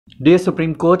Dear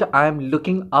Supreme Court, I am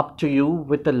looking up to you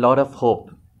with a lot of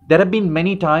hope. There have been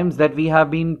many times that we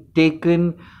have been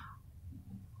taken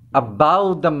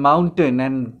above the mountain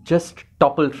and just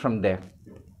toppled from there.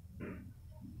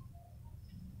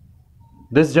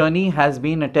 This journey has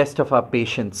been a test of our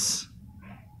patience.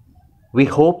 We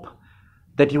hope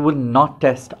that you will not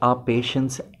test our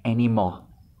patience anymore.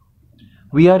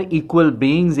 We are equal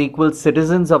beings, equal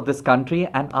citizens of this country,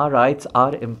 and our rights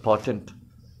are important.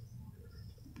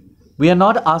 We are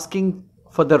not asking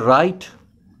for the right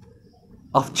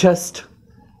of just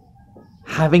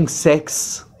having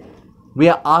sex. We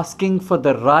are asking for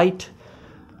the right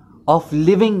of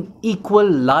living equal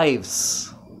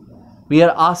lives. We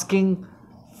are asking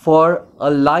for a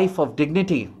life of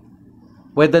dignity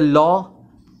where the law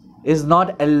is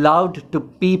not allowed to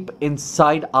peep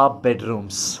inside our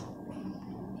bedrooms.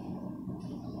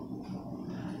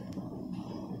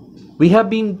 We have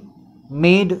been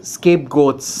made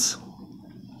scapegoats.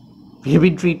 We have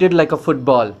been treated like a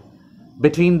football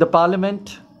between the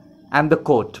parliament and the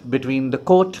court, between the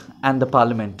court and the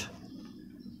parliament.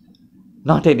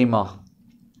 Not anymore.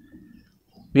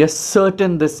 We are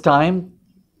certain this time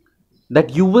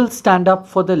that you will stand up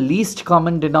for the least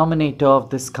common denominator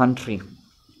of this country.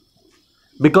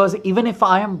 Because even if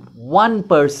I am one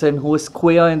person who is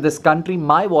queer in this country,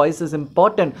 my voice is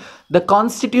important. The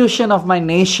constitution of my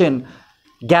nation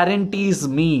guarantees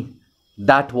me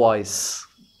that voice.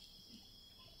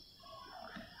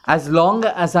 As long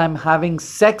as I'm having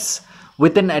sex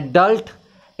with an adult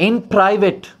in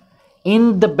private,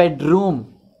 in the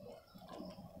bedroom,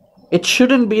 it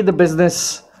shouldn't be the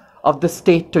business of the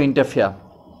state to interfere.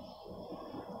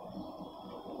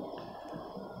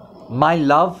 My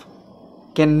love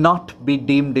cannot be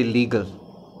deemed illegal.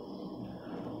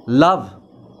 Love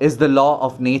is the law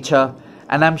of nature,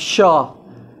 and I'm sure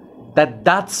that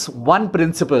that's one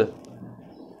principle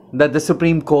that the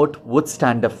Supreme Court would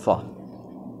stand up for.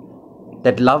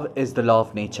 That love is the law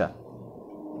of nature.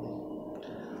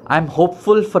 I'm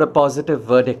hopeful for a positive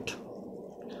verdict.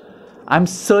 I'm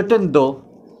certain though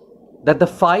that the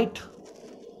fight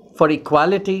for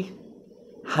equality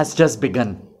has just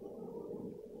begun,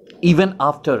 even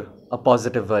after a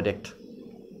positive verdict.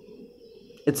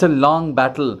 It's a long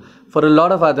battle for a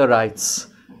lot of other rights,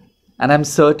 and I'm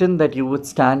certain that you would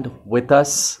stand with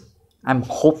us. I'm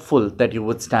hopeful that you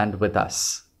would stand with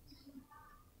us.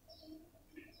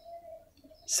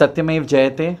 Satyamev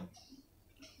Jayate.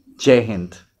 Jai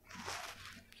Hind.